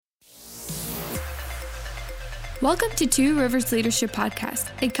Welcome to Two Rivers Leadership Podcast,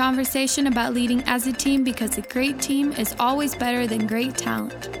 a conversation about leading as a team because a great team is always better than great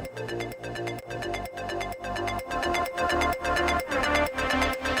talent.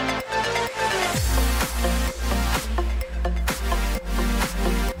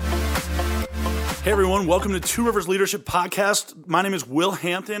 Hey everyone, welcome to Two Rivers Leadership Podcast. My name is Will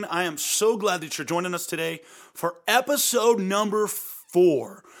Hampton. I am so glad that you're joining us today for episode number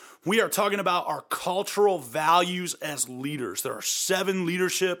 4. We are talking about our cultural values as leaders. There are 7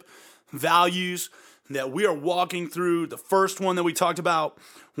 leadership values that we are walking through. The first one that we talked about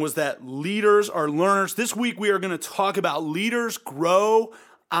was that leaders are learners. This week we are going to talk about leaders grow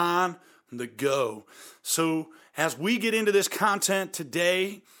on the go. So as we get into this content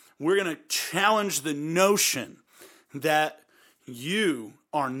today, we're going to challenge the notion that you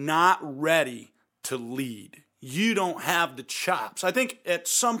are not ready to lead. You don't have the chops. I think at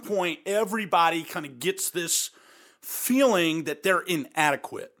some point, everybody kind of gets this feeling that they're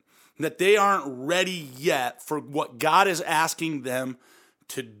inadequate, that they aren't ready yet for what God is asking them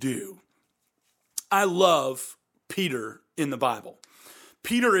to do. I love Peter in the Bible.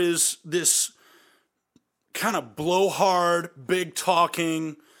 Peter is this kind of blowhard, big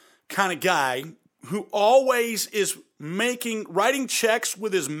talking kind of guy who always is writing checks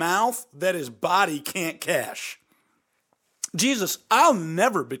with his mouth that his body can't cash. Jesus, I'll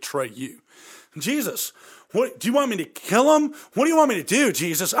never betray you. Jesus, what do you want me to kill him? What do you want me to do,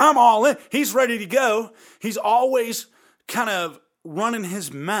 Jesus? I'm all in. He's ready to go. He's always kind of running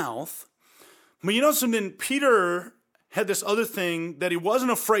his mouth. But you know something? Peter had this other thing that he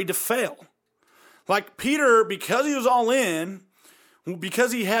wasn't afraid to fail. Like Peter, because he was all in,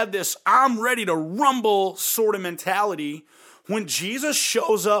 because he had this I'm ready to rumble sort of mentality, when Jesus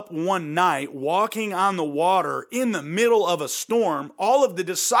shows up one night walking on the water in the middle of a storm, all of the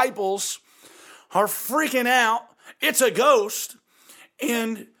disciples are freaking out. It's a ghost.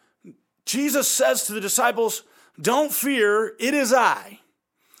 And Jesus says to the disciples, "Don't fear, it is I."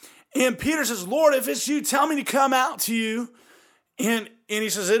 And Peter says, "Lord, if it's you, tell me to come out to you." And he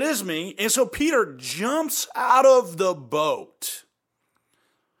says, "It is me." And so Peter jumps out of the boat.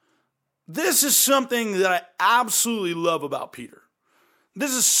 This is something that I absolutely love about Peter.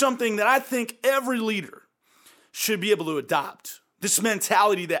 This is something that I think every leader should be able to adopt. This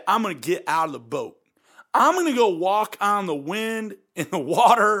mentality that I'm going to get out of the boat. I'm going to go walk on the wind, in the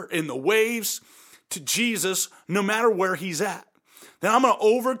water, in the waves to Jesus, no matter where he's at. Then I'm going to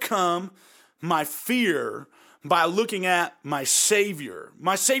overcome my fear by looking at my Savior.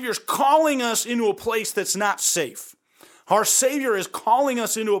 My Savior's calling us into a place that's not safe. Our Savior is calling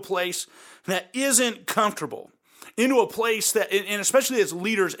us into a place that isn't comfortable, into a place that, and especially as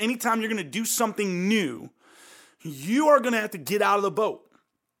leaders, anytime you're going to do something new, you are going to have to get out of the boat.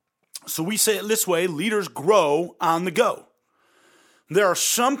 So we say it this way: leaders grow on the go. There are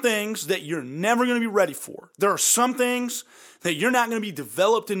some things that you're never going to be ready for. There are some things that you're not going to be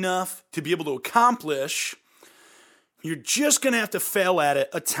developed enough to be able to accomplish. You're just going to have to fail at it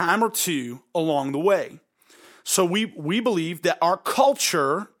a time or two along the way. So we believe that our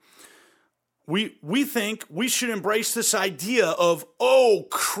culture, we think we should embrace this idea of, oh,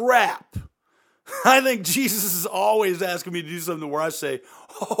 crap. I think Jesus is always asking me to do something where I say,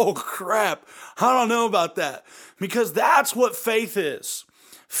 oh, crap. I don't know about that. Because that's what faith is.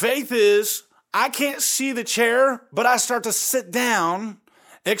 Faith is, I can't see the chair, but I start to sit down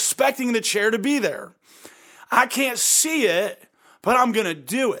expecting the chair to be there. I can't see it, but I'm going to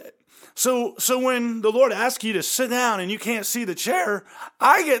do it. So when the Lord asks you to sit down and you can't see the chair,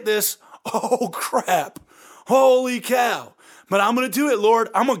 I get this, oh crap, holy cow. But I'm going to do it, Lord.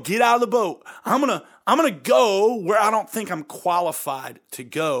 I'm going to get out of the boat. I'm going to go where I don't think I'm qualified to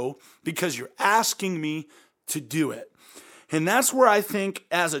go because you're asking me to do it. And that's where I think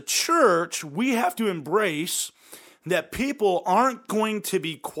as a church, we have to embrace that people aren't going to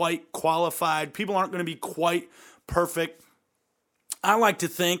be quite qualified. People aren't going to be quite perfect. I like to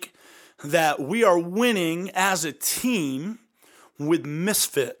think that we are winning as a team with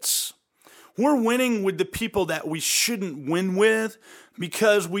misfits. We're winning with the people that we shouldn't win with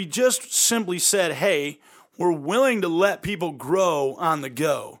because we just simply said, hey, we're willing to let people grow on the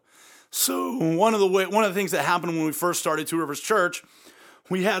go. So one of the things that happened when we first started Two Rivers Church,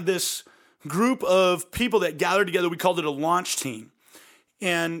 we had this group of people that gathered together. We called it a launch team,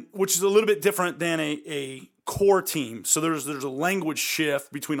 and which is a little bit different than a core team. So there's a language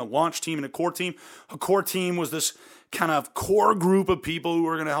shift between a launch team and a core team. A core team was this kind of core group of people who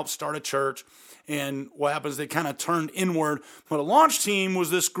were going to help start a church. And what happens, they kind of turned inward. But a launch team was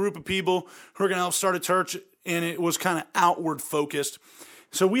this group of people who were going to help start a church, and it was kind of outward focused.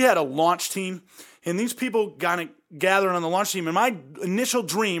 So we had a launch team, and these people kind of gathered on the launch team. And my initial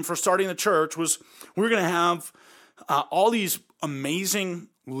dream for starting the church was we were going to have all these amazing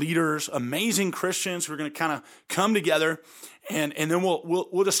leaders, amazing Christians who are going to kind of come together, and then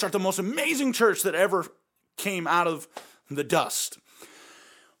we'll just start the most amazing church that ever came out of the dust.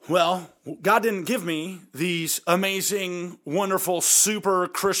 Well, God didn't give me these amazing, wonderful, super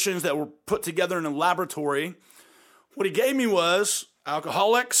Christians that were put together in a laboratory. What he gave me was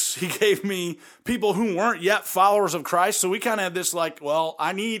alcoholics. He gave me people who weren't yet followers of Christ. So we kind of had this like, well,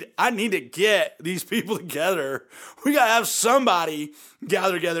 I need to get these people together. We got to have somebody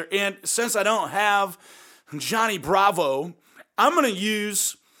gather together. And since I don't have Johnny Bravo, I'm going to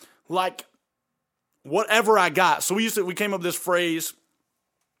use like whatever I got. So we came up with this phrase.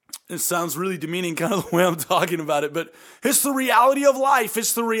 It sounds really demeaning kind of the way I'm talking about it, but it's the reality of life.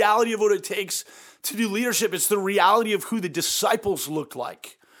 It's the reality of what it takes to do leadership. It's the reality of who the disciples looked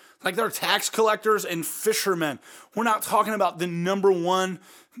like. Like they're tax collectors and fishermen. We're not talking about the number one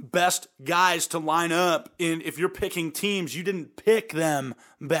best guys to line up. And if you're picking teams, you didn't pick them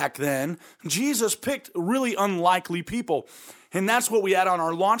back then. Jesus picked really unlikely people. And that's what we had on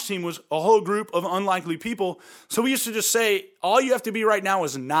our launch team, was a whole group of unlikely people. So we used to just say, all you have to be right now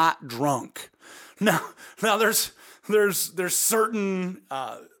is not drunk. Now there's certain,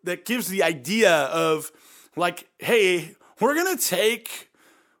 that gives the idea of like, hey, we're going to take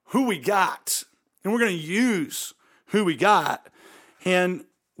who we got and we're going to use who we got, and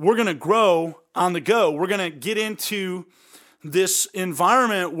we're going to grow on the go. We're going to get into this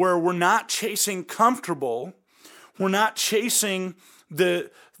environment where we're not chasing comfortable. We're not chasing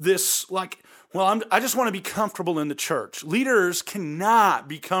this like, well, I just want to be comfortable in the church. Leaders cannot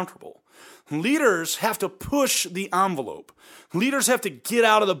be comfortable. Leaders have to push the envelope. Leaders have to get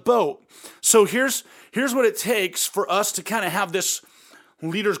out of the boat. So here's what it takes for us to kind of have this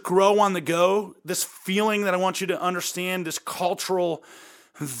leaders grow on the go, this feeling that I want you to understand, this cultural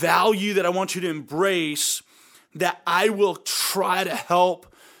value that I want you to embrace, that I will try to help.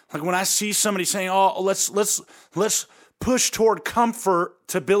 Like when I see somebody saying, "Oh, let's push toward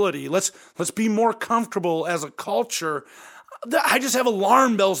comfortability. Let's be more comfortable as a culture," I just have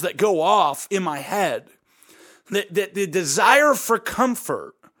alarm bells that go off in my head. The desire for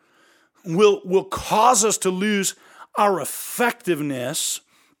comfort will cause us to lose our effectiveness.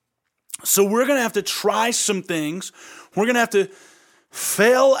 So we're going to have to try some things. We're going to have to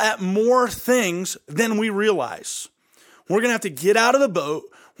fail at more things than we realize. We're going to have to get out of the boat.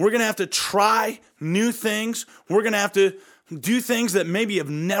 We're going to have to try new things. We're going to have to do things that maybe have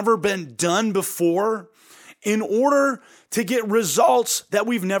never been done before in order to get results that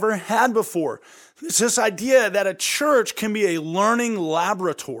we've never had before. It's this idea that a church can be a learning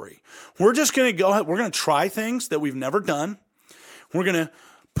laboratory. We're just going to go ahead. We're going to try things that we've never done. We're going to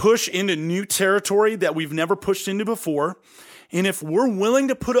push into new territory that we've never pushed into before. And if we're willing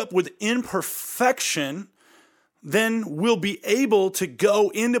to put up with imperfection, then we'll be able to go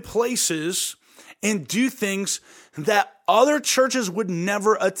into places and do things that other churches would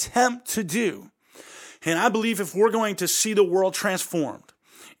never attempt to do. And I believe if we're going to see the world transformed,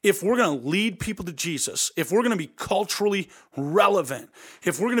 if we're going to lead people to Jesus, if we're going to be culturally relevant,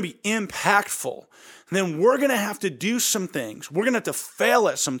 if we're going to be impactful, then we're going to have to do some things. We're going to have to fail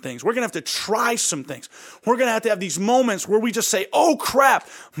at some things. We're going to have to try some things. We're going to have these moments where we just say, "Oh crap,"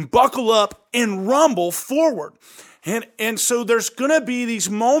 buckle up and rumble forward. And so there's going to be these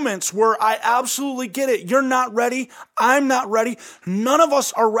moments where I absolutely get it. You're not ready. I'm not ready. None of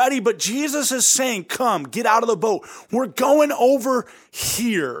us are ready, but Jesus is saying, "Come, get out of the boat. We're going over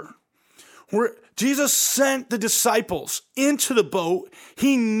here." Jesus sent the disciples into the boat.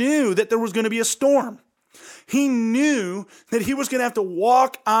 He knew that there was going to be a storm. He knew that he was going to have to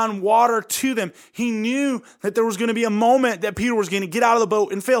walk on water to them. He knew that there was going to be a moment that Peter was going to get out of the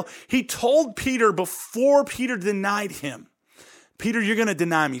boat and fail. He told Peter before Peter denied him, "Peter, you're going to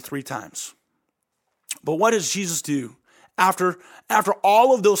deny me 3 times. But what does Jesus do after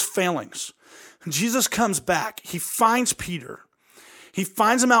all of those failings? Jesus comes back. He finds Peter. He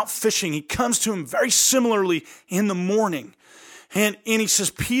finds him out fishing. He comes to him very similarly in the morning. And he says,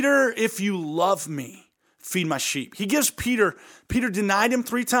 "Peter, if you love me, feed my sheep." He gives Peter denied him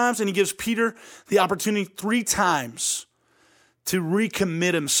 3 times, and he gives Peter the opportunity 3 times to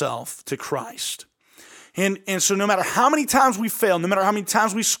recommit himself to Christ. And so no matter how many times we fail, no matter how many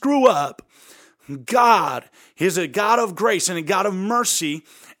times we screw up, God is a God of grace and a God of mercy.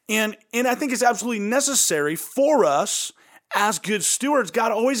 And I think it's absolutely necessary for us as good stewards.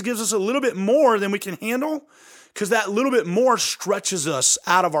 God always gives us a little bit more than we can handle, Because that little bit more stretches us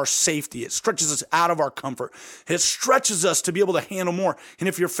out of our safety. It stretches us out of our comfort. It stretches us to be able to handle more. And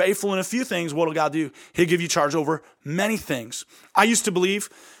if you're faithful in a few things, what will God do? He'll give you charge over many things. I used to believe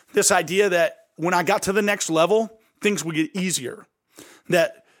this idea that when I got to the next level, things would get easier.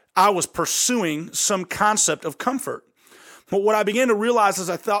 That I was pursuing some concept of comfort. But what I began to realize as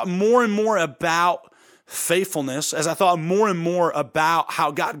I thought more and more about faithfulness, as I thought more and more about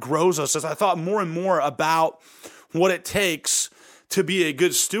how God grows us, as I thought more and more about what it takes to be a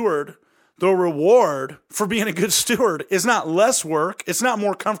good steward, the reward for being a good steward is not less work. It's not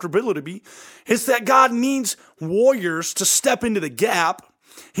more comfortability. It's that God needs warriors to step into the gap.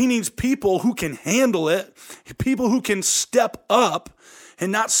 He needs people who can handle it, people who can step up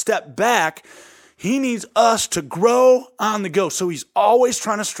and not step back. He needs us to grow on the go. So he's always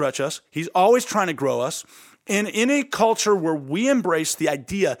trying to stretch us. He's always trying to grow us. And in a culture where we embrace the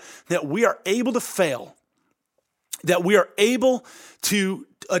idea that we are able to fail, that we are able to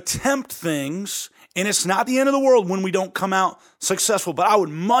attempt things, and it's not the end of the world when we don't come out successful, but I would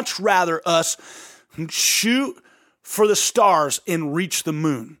much rather us shoot for the stars and reach the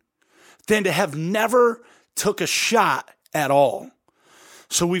moon than to have never took a shot at all.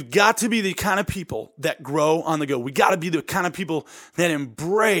 So we've got to be the kind of people that grow on the go. We got to be the kind of people that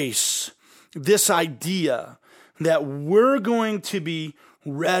embrace this idea that we're going to be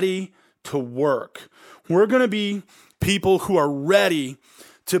ready to work. We're going to be people who are ready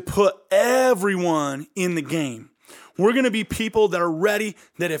to put everyone in the game. We're going to be people that are ready,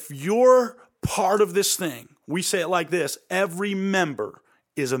 that if you're part of this thing, we say it like this: every member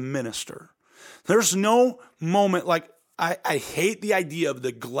is a minister. There's no moment like, I hate the idea of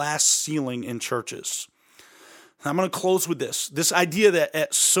the glass ceiling in churches. I'm going to close with this idea that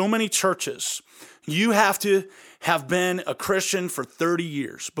at so many churches, you have to have been a Christian for 30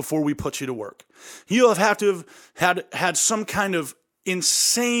 years before we put you to work. You have to have had some kind of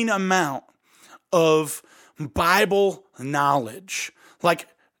insane amount of Bible knowledge. Like,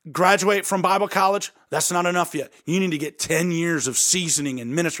 graduate from Bible college, that's not enough yet. You need to get 10 years of seasoning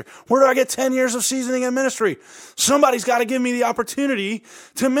in ministry. Where do I get 10 years of seasoning in ministry? Somebody's got to give me the opportunity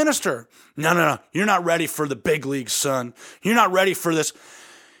to minister. No. You're not ready for the big leagues, son. You're not ready for this.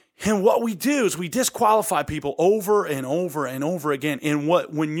 And what we do is we disqualify people over and over and over again. And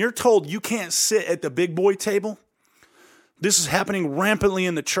when you're told you can't sit at the big boy table, this is happening rampantly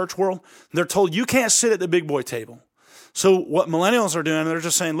in the church world. They're told you can't sit at the big boy table. So what millennials are doing, they're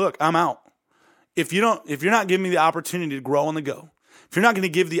just saying, look, I'm out. If you're not giving me the opportunity to grow on the go, if you're not going to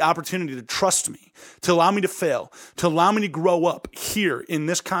give the opportunity to trust me, to allow me to fail, to allow me to grow up here in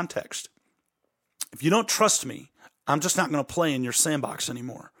this context, if you don't trust me, I'm just not going to play in your sandbox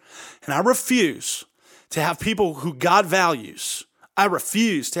anymore. And I refuse to have people who God values. I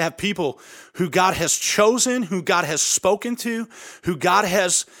refuse to have people who God has chosen, who God has spoken to, who God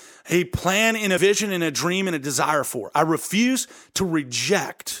has a plan and a vision and a dream and a desire for. I refuse to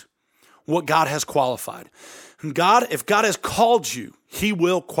reject what God has qualified. And if God has called you, he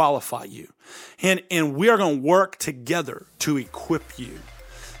will qualify you. And we are going to work together to equip you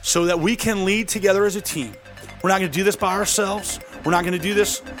so that we can lead together as a team. We're not going to do this by ourselves. We're not going to do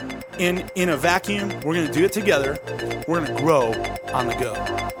this in a vacuum. We're going to do it together. We're going to grow on the go.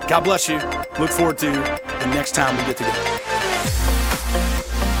 God bless you. Look forward to the next time we get together.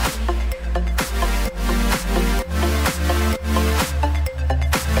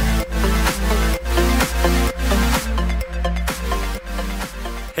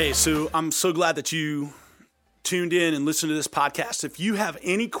 Hey, so I'm so glad that you tuned in and listened to this podcast. If you have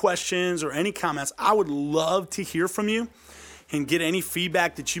any questions or any comments, I would love to hear from you and get any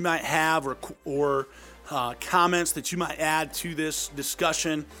feedback that you might have or comments that you might add to this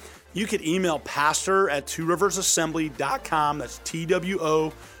discussion. You could email pastor@tworiversassembly.com. That's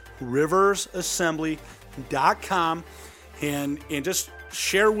TWO riversassembly.com and just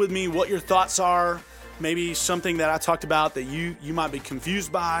share with me what your thoughts are. Maybe something that I talked about that you might be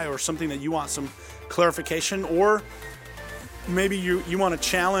confused by, or something that you want some clarification, or maybe you want to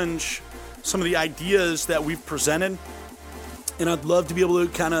challenge some of the ideas that we've presented. And I'd love to be able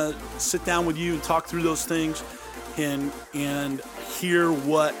to kind of sit down with you and talk through those things and hear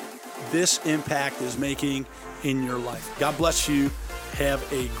what this impact is making in your life. God bless you. Have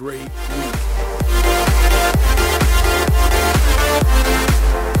a great week.